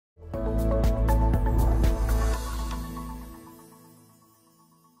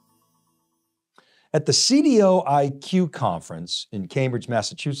At the CDO IQ conference in Cambridge,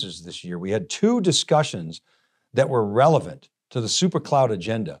 Massachusetts this year, we had two discussions that were relevant to the Supercloud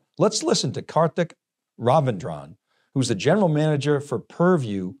agenda. Let's listen to Karthik Ravindran, who's the general manager for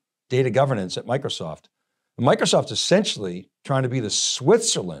Purview data governance at Microsoft. Microsoft's essentially trying to be the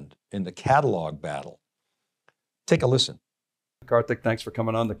Switzerland in the catalog battle. Take a listen. Karthik, thanks for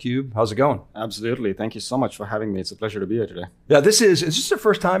coming on theCUBE. How's it going? Absolutely, thank you so much for having me. It's a pleasure to be here today. Yeah, is this your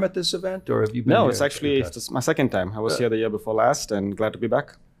first time at this event, or have you been No, here? it's actually my second time. I was here the year before last and glad to be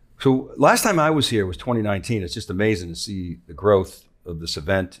back. So last time I was here was 2019. It's just amazing to see the growth of this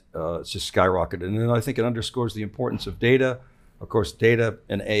event. It's just skyrocketed. And I think it underscores the importance of data, of course, data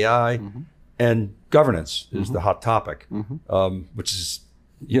and AI, and governance is the hot topic, which is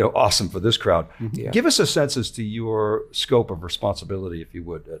awesome for this crowd. Yeah. Give us a sense as to your scope of responsibility, if you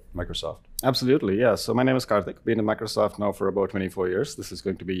would, at Microsoft. Absolutely, yeah. So my name is Karthik. Been in Microsoft now for about 24 years. This is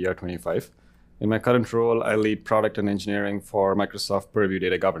going to be year 25. In my current role, I lead product and engineering for Microsoft Purview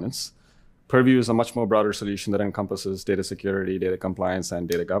Data Governance. Purview is a much more broader solution that encompasses data security, data compliance, and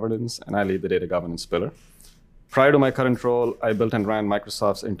data governance, and I lead the data governance pillar. Prior to my current role, I built and ran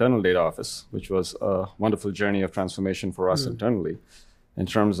Microsoft's internal data office, which was a wonderful journey of transformation for us internally, in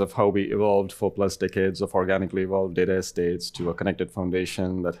terms of how we evolved 4+ decades of organically evolved data estates to a connected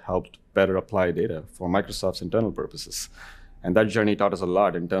foundation that helped better apply data for Microsoft's internal purposes. And that journey taught us a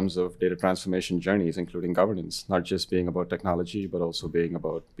lot in terms of data transformation journeys, including governance, not just being about technology, but also being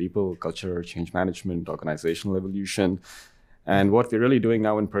about people, culture, change management, organizational evolution. And what we're really doing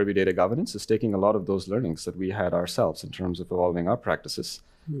now in Purview Data Governance is taking a lot of those learnings that we had ourselves in terms of evolving our practices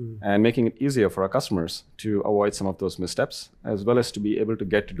and making it easier for our customers to avoid some of those missteps, as well as to be able to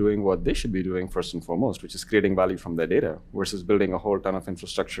get to doing what they should be doing first and foremost, which is creating value from their data versus building a whole ton of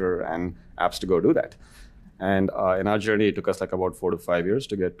infrastructure and apps to go do that. And in our journey, it took us like about 4 to 5 years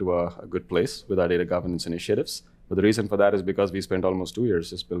to get to a good place with our data governance initiatives. But the reason for that is because we spent almost 2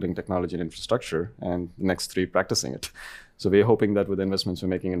 years just building technology and infrastructure and the next 3 practicing it. So we're hoping that with the investments we're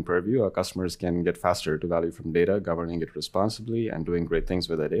making in Purview, our customers can get faster to value from data, governing it responsibly and doing great things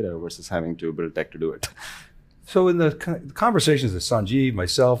with their data versus having to build tech to do it. So in the conversations with Sanjeev,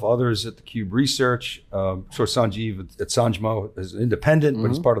 myself, others at theCUBE Research, Sanjeev at Sanjmo is independent, but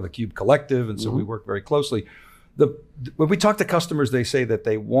he's part of the CUBE Collective, and so we work very closely. When we talk to customers, they say that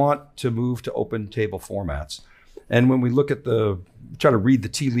they want to move to open table formats. And when we look at try to read the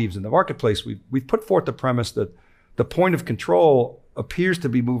tea leaves in the marketplace, we've put forth the premise that the point of control appears to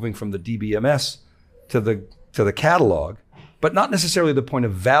be moving from the DBMS to the catalog, but not necessarily the point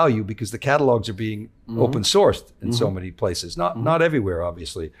of value, because the catalogs are being open sourced in so many places, not everywhere,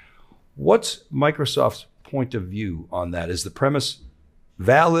 obviously. What's Microsoft's point of view on that? Is the premise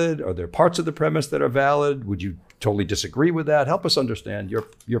valid? Are there parts of the premise that are valid? Would you totally disagree with that? Help us understand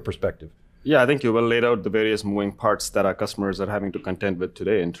your perspective. Yeah, I think you well laid out the various moving parts that our customers are having to contend with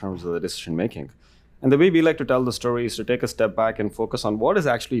today in terms of the decision making. And the way we like to tell the story is to take a step back and focus on what is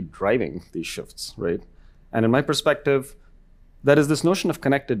actually driving these shifts, right? And in my perspective, there is this notion of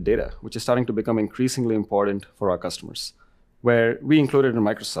connected data, which is starting to become increasingly important for our customers, where we included in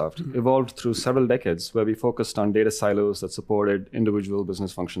Microsoft evolved through several decades where we focused on data silos that supported individual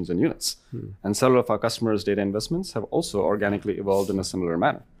business functions and units. And several of our customers' data investments have also organically evolved in a similar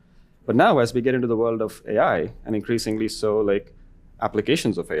manner. But now, as we get into the world of AI, and increasingly so like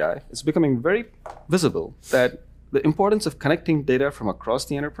applications of AI, it's becoming very visible that the importance of connecting data from across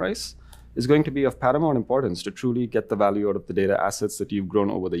the enterprise is going to be of paramount importance to truly get the value out of the data assets that you've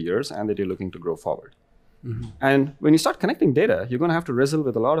grown over the years and that you're looking to grow forward. And when you start connecting data, you're going to have to wrestle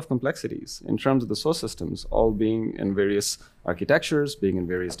with a lot of complexities in terms of the source systems, all being in various architectures, being in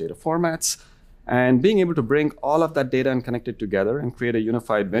various data formats, and being able to bring all of that data and connect it together and create a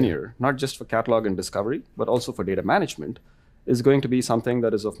unified veneer, not just for catalog and discovery, but also for data management, is going to be something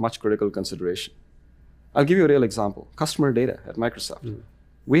that is of much critical consideration. I'll give you a real example. Customer data at Microsoft.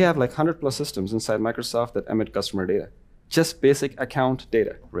 We have like 100+ systems inside Microsoft that emit customer data. Just basic account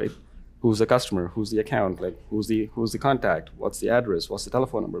data, right? Who's the customer, who's the account, like who's the contact, what's the address, what's the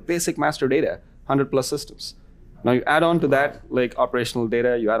telephone number, basic master data, 100+ systems. Now you add on to that like operational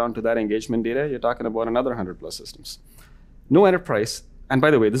data, you add on to that engagement data, you're talking about another 100+ systems. No enterprise, and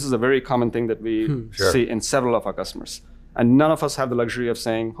by the way, this is a very common thing that we see in several of our customers. And none of us have the luxury of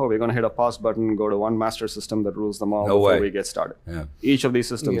saying, oh, we're going to hit a pause button and go to one master system that rules them all before we get started. Each of these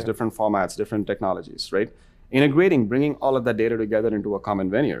systems, different formats, different technologies, right? Integrating, bringing all of that data together into a common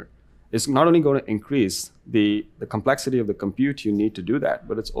veneer is not only going to increase the complexity of the compute you need to do that,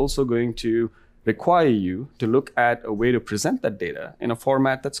 but it's also going to require you to look at a way to present that data in a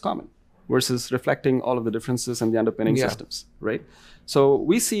format that's common versus reflecting all of the differences in the underpinning systems, right? So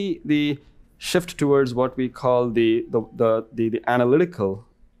we see the shift towards what we call the analytical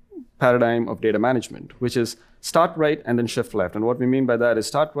paradigm of data management, which is start right and then shift left. And what we mean by that is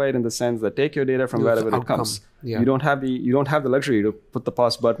start right in the sense that take your data from wherever it comes. Yeah. You don't have the luxury to put the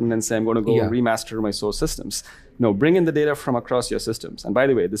pause button and say, I'm going to go remaster my source systems. No, bring in the data from across your systems. And by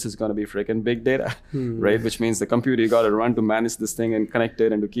the way, this is going to be freaking big data, right? Which means the compute you got to run to manage this thing and connect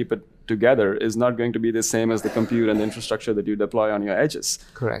it and to keep it together is not going to be the same as the compute and the infrastructure that you deploy on your edges.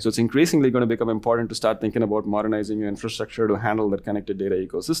 Correct. So it's increasingly going to become important to start thinking about modernizing your infrastructure to handle that connected data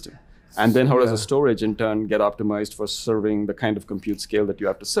ecosystem. And then how does the storage in turn get optimized for serving the kind of compute scale that you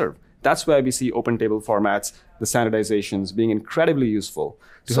have to serve? That's where we see open table formats, the standardizations being incredibly useful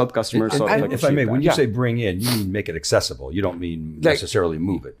to help customers. If I may, when you say bring in, you mean make it accessible. You don't mean necessarily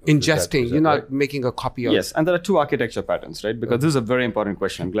move it. Ingesting, you're not making a copy of it. Yes, and there are two architecture patterns, right? Because this is a very important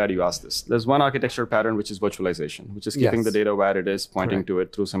question. I'm glad you asked this. There's one architecture pattern, which is virtualization, which is keeping the data where it is, pointing to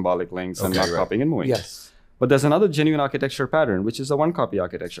it through symbolic links and not copying and moving. Yes. But there's another genuine architecture pattern, which is a one-copy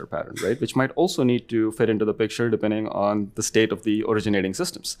architecture pattern, right? Which might also need to fit into the picture depending on the state of the originating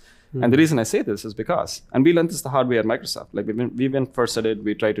systems. And the reason I say this is because, and we learned this the hard way at Microsoft. Like we first at it,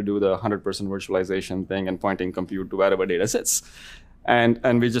 we tried to do the 100% virtualization thing and pointing compute to wherever data sits.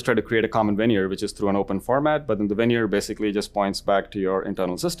 And we just try to create a common veneer, which is through an open format, but then the veneer basically just points back to your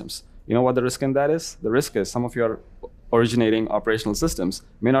internal systems. You know what the risk in that is? The risk is some of your originating operational systems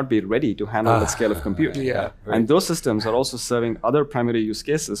may not be ready to handle that scale of compute. And those systems are also serving other primary use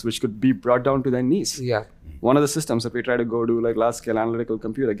cases, which could be brought down to their knees. One of the systems that we try to go do like large scale analytical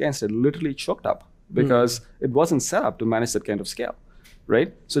compute against, it literally choked up because it wasn't set up to manage that kind of scale,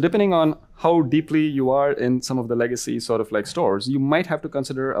 right? So depending on how deeply you are in some of the legacy sort of like stores, you might have to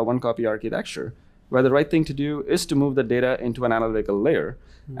consider a one copy architecture where the right thing to do is to move the data into an analytical layer,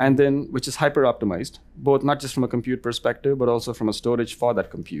 and then which is hyper optimized, both not just from a compute perspective, but also from a storage for that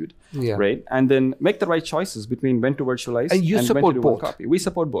compute, right? And then make the right choices between when to virtualize and when to do both. one copy. We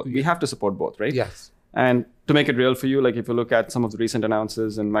support both. We have to support both, right? Yes. And to make it real for you, like if you look at some of the recent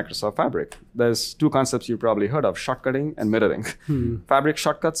announces in Microsoft Fabric, there's two concepts you've probably heard of, shortcutting and mirroring. Fabric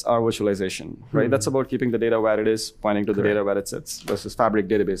shortcuts are virtualization, right? That's about keeping the data where it is, pointing to the data where it sits, versus Fabric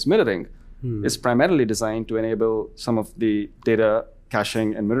database mirroring is primarily designed to enable some of the data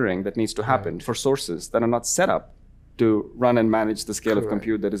caching and mirroring that needs to happen for sources that are not set up to run and manage the scale of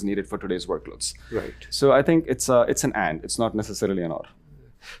compute that is needed for today's workloads. Right. So I think it's an and, it's not necessarily an or.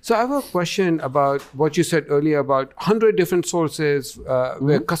 So I have a question about what you said earlier about 100 different sources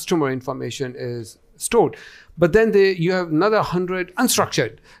where customer information is stored. But then you have another 100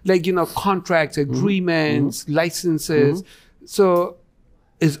 unstructured, like, contracts, agreements, licenses. So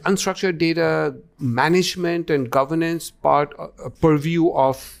is unstructured data management and governance part purview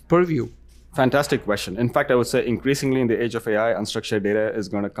of Purview? Fantastic question. In fact, I would say increasingly in the age of AI, unstructured data is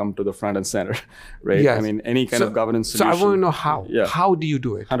going to come to the front and center, right? Yes. I mean, any kind of governance solution. So I want to know how. How do you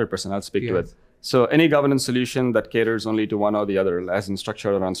do it? 100%. I'll speak to it. So any governance solution that caters only to one or the other, as in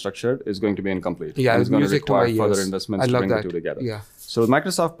structured or unstructured, is going to be incomplete. Yeah, it's going to music require to my further ears. investments I to love bring that. the two together. Yeah. So with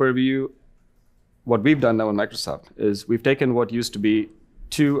Microsoft Purview, what we've done now in Microsoft is we've taken what used to be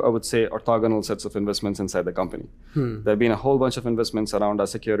two, I would say, orthogonal sets of investments inside the company. There have been a whole bunch of investments around our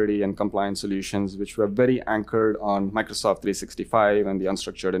security and compliance solutions, which were very anchored on Microsoft 365 and the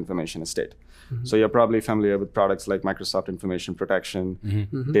unstructured information estate. So you're probably familiar with products like Microsoft Information Protection,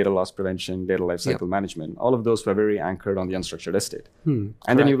 data loss prevention, data lifecycle management. All of those were very anchored on the unstructured estate.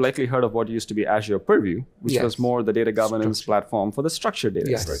 And then you've likely heard of what used to be Azure Purview, which was more the data governance platform for the structured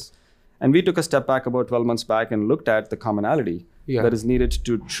data estate. And we took a step back about 12 months back and looked at the commonality that is needed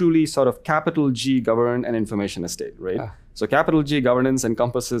to truly sort of capital G govern an information estate, right? So capital G governance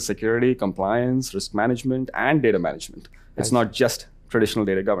encompasses security, compliance, risk management, and data management. It's not just traditional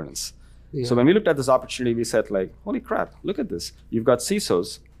data governance. So when we looked at this opportunity, we said like, holy crap, look at this. You've got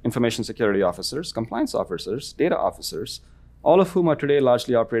CISOs, information security officers, compliance officers, data officers, all of whom are today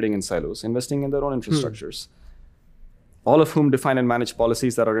largely operating in silos, investing in their own infrastructures. All of whom define and manage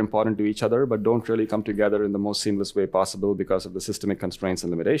policies that are important to each other, but don't really come together in the most seamless way possible because of the systemic constraints and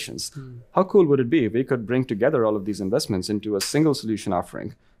limitations. How cool would it be if we could bring together all of these investments into a single solution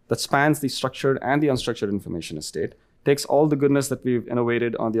offering that spans the structured and the unstructured information estate, takes all the goodness that we've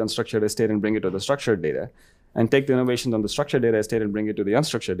innovated on the unstructured estate and bring it to the structured data, and take the innovations on the structured data estate and bring it to the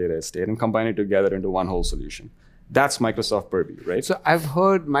unstructured data estate and combine it together into one whole solution. That's Microsoft Purview, right? So I've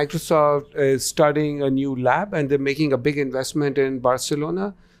heard Microsoft is starting a new lab and they're making a big investment in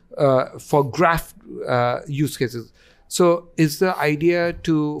Barcelona for graph use cases. So is the idea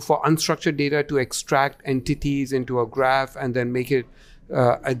for unstructured data to extract entities into a graph and then make it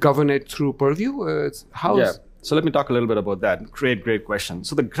govern it through Purview? So let me talk a little bit about that. Great question.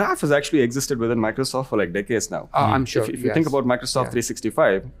 So the graph has actually existed within Microsoft for like decades now. I'm sure. If you think about Microsoft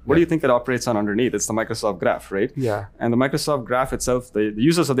 365, what do you think it operates on underneath? It's the Microsoft graph, right? Yeah. And the Microsoft graph itself, the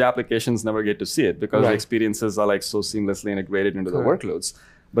users of the applications never get to see it because the experiences are like so seamlessly integrated into the workloads.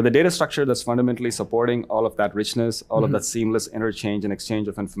 But the data structure that's fundamentally supporting all of that richness, all of that seamless interchange and exchange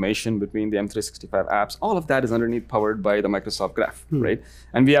of information between the M365 apps, all of that is underneath powered by the Microsoft graph, right?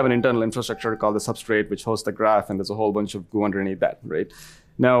 And we have an internal infrastructure called the substrate, which hosts the graph, and there's a whole bunch of goo underneath that, right?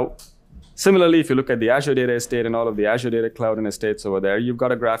 Now, similarly, if you look at the Azure data estate and all of the Azure data cloud and estates over there, you've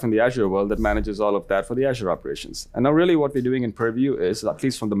got a graph in the Azure world that manages all of that for the Azure operations. And now really what we're doing in Purview is, at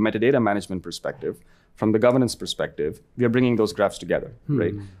least from the metadata management perspective, from the governance perspective, we are bringing those graphs together,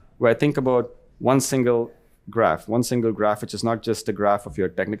 right? Where I think about one single graph, which is not just a graph of your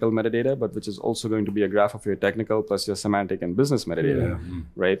technical metadata, but which is also going to be a graph of your technical plus your semantic and business metadata,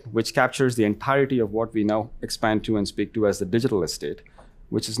 right? Which captures the entirety of what we now expand to and speak to as the digital estate,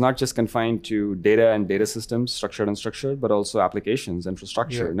 which is not just confined to data and data systems, structured and unstructured, but also applications,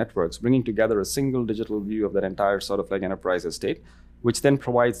 infrastructure, networks, bringing together a single digital view of that entire sort of like enterprise estate, which then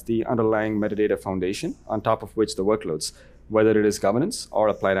provides the underlying metadata foundation on top of which the workloads, whether it is governance or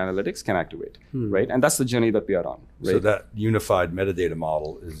applied analytics, can activate, right? And that's the journey that we are on, right? So that unified metadata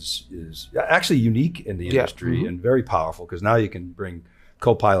model is actually unique in the industry and very powerful, because now you can bring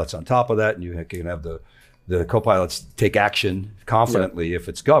co-pilots on top of that, and you can have the co-pilots take action confidently if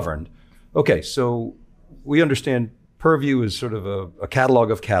it's governed. Okay, so we understand Purview is sort of a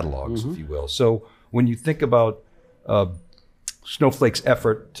catalog of catalogs, if you will. So when you think about Snowflake's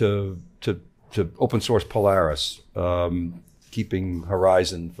effort to open source Polaris, keeping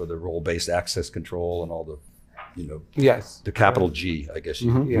Horizon for the role-based access control and all the, the capital G, I guess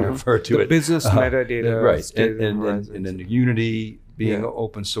you refer to the it. Business metadata. Right, and then Unity being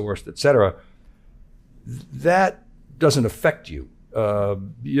open sourced, et cetera. That doesn't affect you.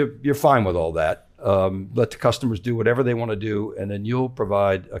 You're fine with all that. Let the customers do whatever they want to do, and then you'll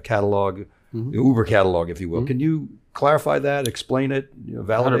provide a catalog, the Uber catalog, if you will. Can you clarify that, explain it,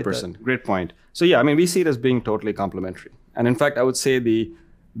 validate 100%. that? Great point. So yeah, I mean, we see it as being totally complementary. And in fact, I would say the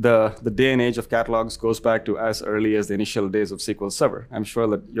day and age of catalogs goes back to as early as the initial days of SQL Server. I'm sure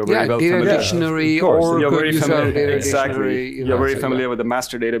that you're very well data familiar. Dictionary, Or you're Oracle, very familiar. Exactly. You're very familiar with the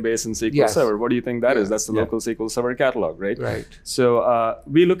master database in SQL Server. What do you think that is? That's the local SQL Server catalog, right? Right. So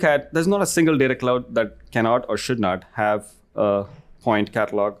we look at, there's not a single data cloud that cannot or should not have a point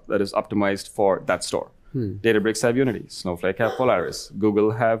catalog that is optimized for that store. Databricks have Unity, Snowflake have Polaris,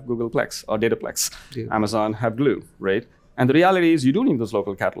 Google have Googleplex or Dataplex, Amazon have Glue, right? And the reality is you do need those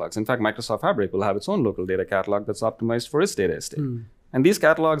local catalogs. In fact, Microsoft Fabric will have its own local data catalog that's optimized for its data estate. And these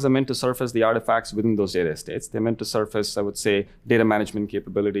catalogs are meant to surface the artifacts within those data estates. They're meant to surface, I would say, data management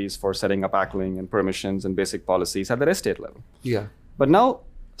capabilities for setting up ACLing and permissions and basic policies at the estate level. Yeah. But now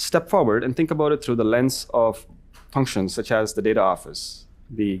step forward and think about it through the lens of functions such as the data office,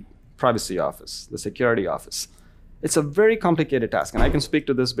 the privacy office, the security office. It's a very complicated task. And I can speak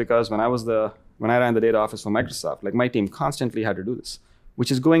to this because when I ran the data office for Microsoft, like my team constantly had to do this, which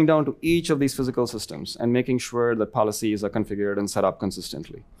is going down to each of these physical systems and making sure that policies are configured and set up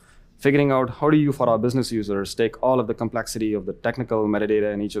consistently. Figuring out how do you, for our business users, take all of the complexity of the technical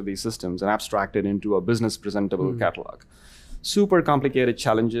metadata in each of these systems and abstract it into a business presentable catalog. Super complicated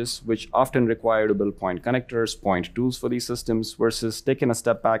challenges, which often require to build point connectors, point tools for these systems, versus taking a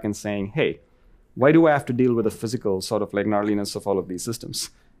step back and saying, hey, why do I have to deal with the physical sort of like gnarliness of all of these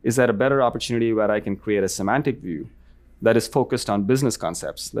systems? Is there a better opportunity where I can create a semantic view that is focused on business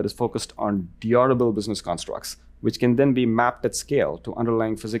concepts, that is focused on durable business constructs, which can then be mapped at scale to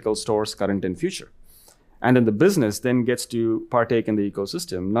underlying physical stores, current and future? And then the business then gets to partake in the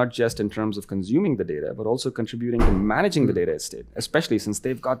ecosystem, not just in terms of consuming the data, but also contributing to managing the data estate, especially since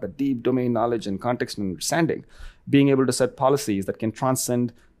they've got the deep domain knowledge and context and understanding, being able to set policies that can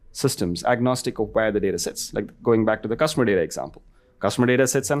transcend systems, agnostic of where the data sits. Like going back to the customer data example. Customer data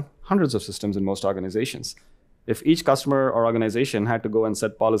sits on hundreds of systems in most organizations. If each customer or organization had to go and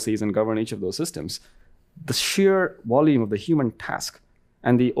set policies and govern each of those systems, the sheer volume of the human task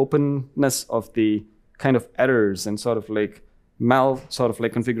and the openness of the kind of errors and sort of like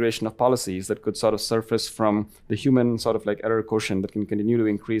configuration of policies that could sort of surface from the human sort of like error quotient that can continue to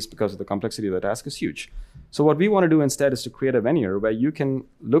increase because of the complexity of the task is huge. So what we want to do instead is to create a veneer where you can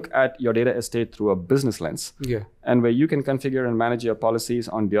look at your data estate through a business lens, and where you can configure and manage your policies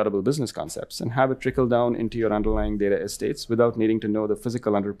on durable business concepts and have it trickle down into your underlying data estates without needing to know the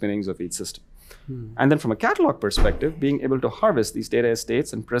physical underpinnings of each system. And then from a catalog perspective, being able to harvest these data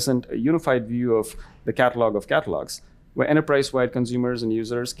estates and present a unified view of the catalog of catalogs, where enterprise-wide consumers and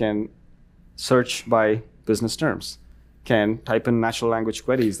users can search by business terms, can type in natural language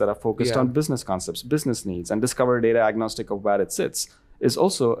queries that are focused on business concepts, business needs, and discover data agnostic of where it sits, is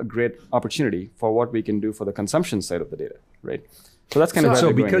also a great opportunity for what we can do for the consumption side of the data, right? So that's kind of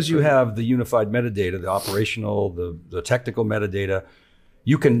so because you have the unified metadata, the operational, the technical metadata,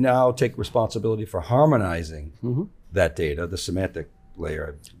 you can now take responsibility for harmonizing that data, the semantic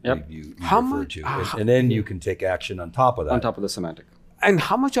layer I believe you referred to, and then you can take action on top of that. On top of the semantic. And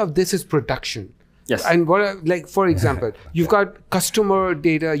how much of this is production? Yes. And what, like, for example, you've got customer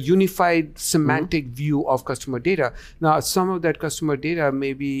data, unified semantic view of customer data. Now, some of that customer data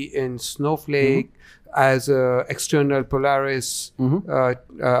may be in Snowflake as a external Polaris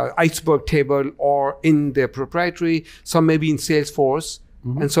iceberg table, or in their proprietary. Some may be in Salesforce,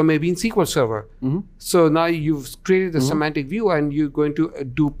 and some may be in SQL Server. So now you've created the semantic view, and you're going to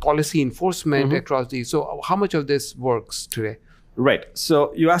do policy enforcement across these. So how much of this works today? Right.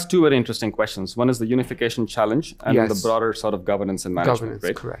 So you asked two very interesting questions. One is the unification challenge, and the broader sort of governance and management,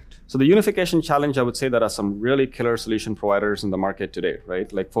 right? Correct. So the unification challenge, I would say there are some really killer solution providers in the market today,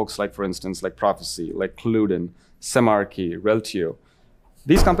 right? Like folks like, for instance, like Prophecy, like Cluden, Semarkey, Reltio.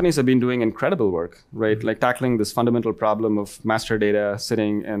 These companies have been doing incredible work, right? Like tackling this fundamental problem of master data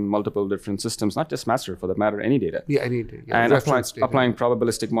sitting in multiple different systems, not just master, for that matter, any data. Yeah, any data. And applying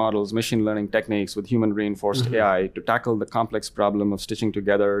probabilistic models, machine learning techniques with human reinforced AI to tackle the complex problem of stitching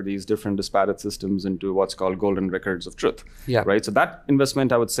together these different disparate systems into what's called golden records of truth. Yeah. Right. So that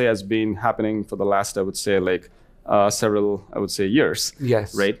investment, I would say, has been happening for the last, I would say, like several, I would say, years.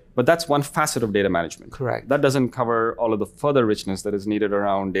 Yes. Right. But that's one facet of data management. Correct. That doesn't cover all of the further richness that is needed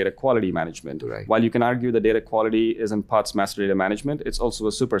around data quality management. Right. While you can argue that data quality is in parts master data management, it's also a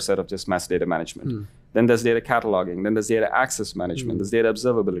superset of just master data management. Then there's data cataloging, then there's data access management, there's data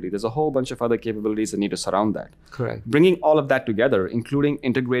observability. There's a whole bunch of other capabilities that need to surround that. Correct. Bringing all of that together, including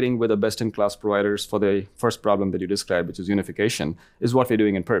integrating with the best-in-class providers for the first problem that you described, which is unification, is what we're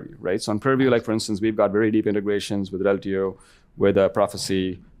doing in Purview, right? So in Purview, like for instance, we've got very deep integrations with Reltio, with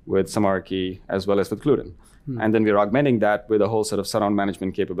Prophecy, with Semarkey, as well as with Cluden. And then we're augmenting that with a whole set of surround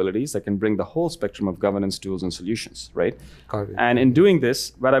management capabilities that can bring the whole spectrum of governance tools and solutions, right? And in doing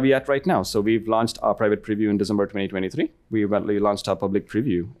this, where are we at right now? So we've launched our private preview in December 2023. We launched our public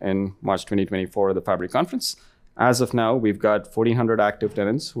preview in March 2024 at the Fabric Conference. As of now, we've got 1,400 active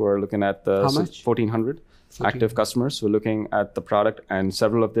tenants who are looking at the 1,400 active customers who are looking at the product, and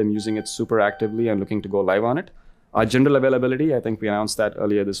several of them using it super actively and looking to go live on it. Our general availability, I think we announced that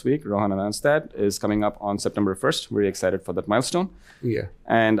earlier this week. Rohan announced that, is coming up on September 1st. Very excited for that milestone. Yeah.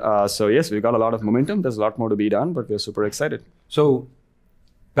 And so yes, we've got a lot of momentum. There's a lot more to be done, but we're super excited. So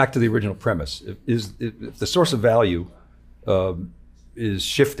back to the original premise, if the source of value is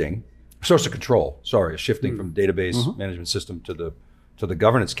shifting, source of control, sorry, is shifting from database management system to the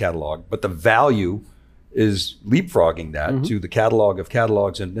governance catalog, but the value is leapfrogging that to the catalog of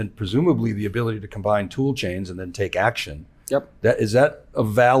catalogs, and then presumably the ability to combine tool chains and then take action. Yep. Is that a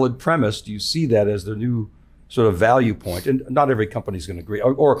valid premise? Do you see that as the new sort of value point? And not every company is going to agree.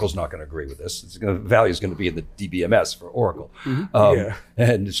 Oracle's not going to agree with this. Value is going to be in the DBMS for Oracle.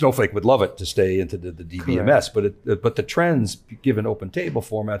 And Snowflake would love it to stay into the DBMS, but the trends, given open table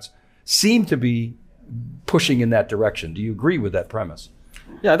formats, seem to be pushing in that direction. Do you agree with that premise?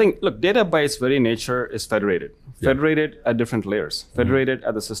 Yeah, I think, look, data by its very nature is federated. Federated at different layers. Federated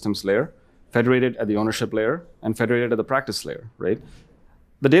at the systems layer, federated at the ownership layer, and federated at the practice layer, right?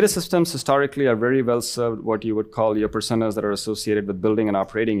 The data systems historically are very well served what you would call your personas that are associated with building and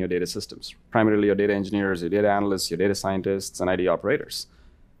operating your data systems, primarily your data engineers, your data analysts, your data scientists, and IT operators.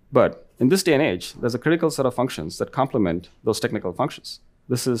 But in this day and age, there's a critical set of functions that complement those technical functions.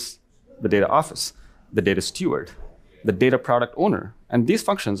 This is the data office, the data steward, the data product owner. And these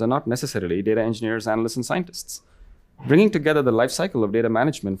functions are not necessarily data engineers, analysts, and scientists. Bringing together the life cycle of data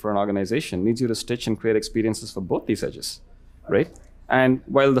management for an organization needs you to stitch and create experiences for both these edges, right? And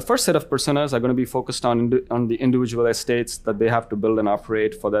while the first set of personas are going to be focused on the individual estates that they have to build and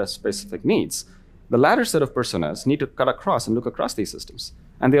operate for their specific needs, the latter set of personas need to cut across and look across these systems.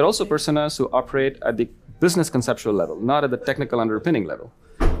 And they're also personas who operate at the business conceptual level, not at the technical underpinning level,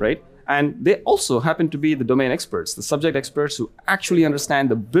 right? And they also happen to be the domain experts, the subject experts who actually understand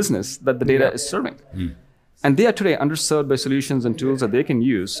the business that the data is serving. And they are today underserved by solutions and tools that they can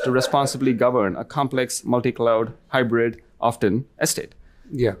use to responsibly govern a complex, multi-cloud, hybrid, often estate.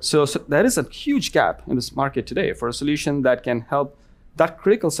 So there is a huge gap in this market today for a solution that can help that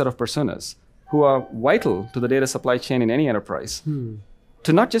critical set of personas who are vital to the data supply chain in any enterprise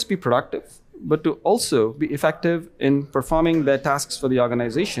to not just be productive, but to also be effective in performing their tasks for the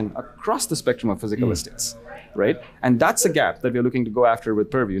organization across the spectrum of physical estates. right? And that's a gap that we're looking to go after with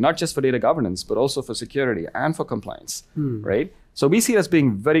Purview, not just for data governance, but also for security and for compliance, right? So we see it as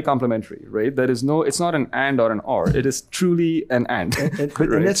being very complementary, right? It's not an and or an or. It is truly an and.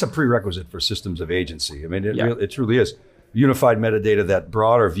 And that's a prerequisite for systems of agency. I mean, it truly is. Unified metadata, that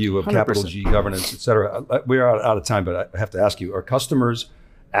broader view of 100%. Capital G governance, et cetera. We're out of time, but I have to ask you, are customers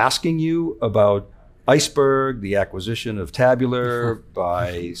asking you about Iceberg, the acquisition of Tabular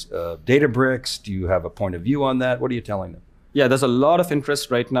by Databricks? Do you have a point of view on that? What are you telling them? Yeah, there's a lot of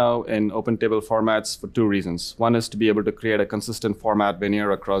interest right now in open table formats for two reasons. One is to be able to create a consistent format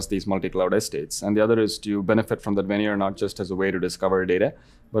veneer across these multi-cloud estates. And the other is to benefit from that veneer, not just as a way to discover data,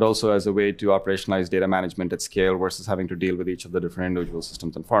 but also as a way to operationalize data management at scale versus having to deal with each of the different individual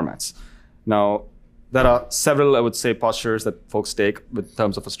systems and formats. Now, there are several, I would say, postures that folks take in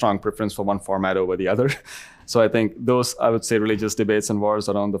terms of a strong preference for one format over the other. So I think those, I would say, religious debates and wars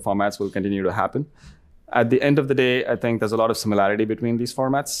around the formats will continue to happen. At the end of the day, I think there's a lot of similarity between these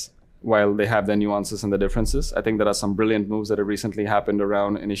formats. While they have their nuances and the differences, I think there are some brilliant moves that have recently happened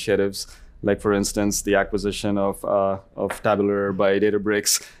around initiatives, like, for instance, the acquisition of Tabular by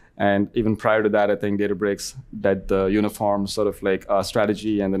Databricks. And even prior to that, I think Databricks did the uniform sort of like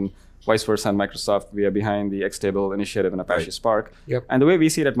strategy, and then vice versa, and Microsoft, we are behind the Xtable initiative and Apache Spark. Yep. And the way we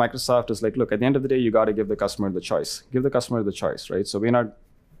see it at Microsoft is like, look, at the end of the day, you got to give the customer the choice. Give the customer the choice, right? So we're not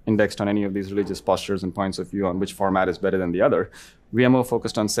indexed on any of these religious postures and points of view on which format is better than the other. We are more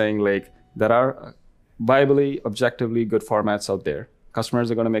focused on saying, like, there are viably, objectively good formats out there. Customers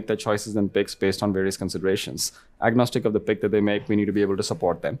are going to make their choices and picks based on various considerations. Agnostic of the pick that they make, we need to be able to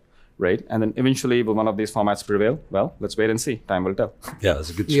support them, right? And then eventually, will one of these formats prevail? Well, let's wait and see. Time will tell. Yeah, that's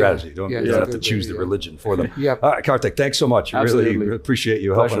a good strategy. You don't have to choose the religion for them. Yeah. All right, Karthik, thanks so much. Absolutely. Really appreciate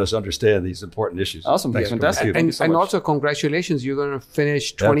you helping us understand these important issues. Awesome. Thanks. Fantastic. And, so and much. also, congratulations, you're going to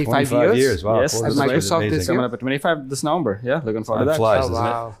finish 25 years. Wow. Yes, at Microsoft this year. Coming up at 25 this November. Yeah, looking forward to that. Flies, Oh,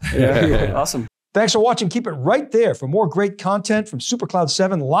 wow. Yeah. Awesome. Thanks for watching. Keep it right there for more great content from Supercloud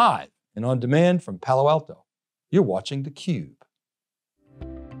 7 live and on demand from Palo Alto. You're watching theCUBE.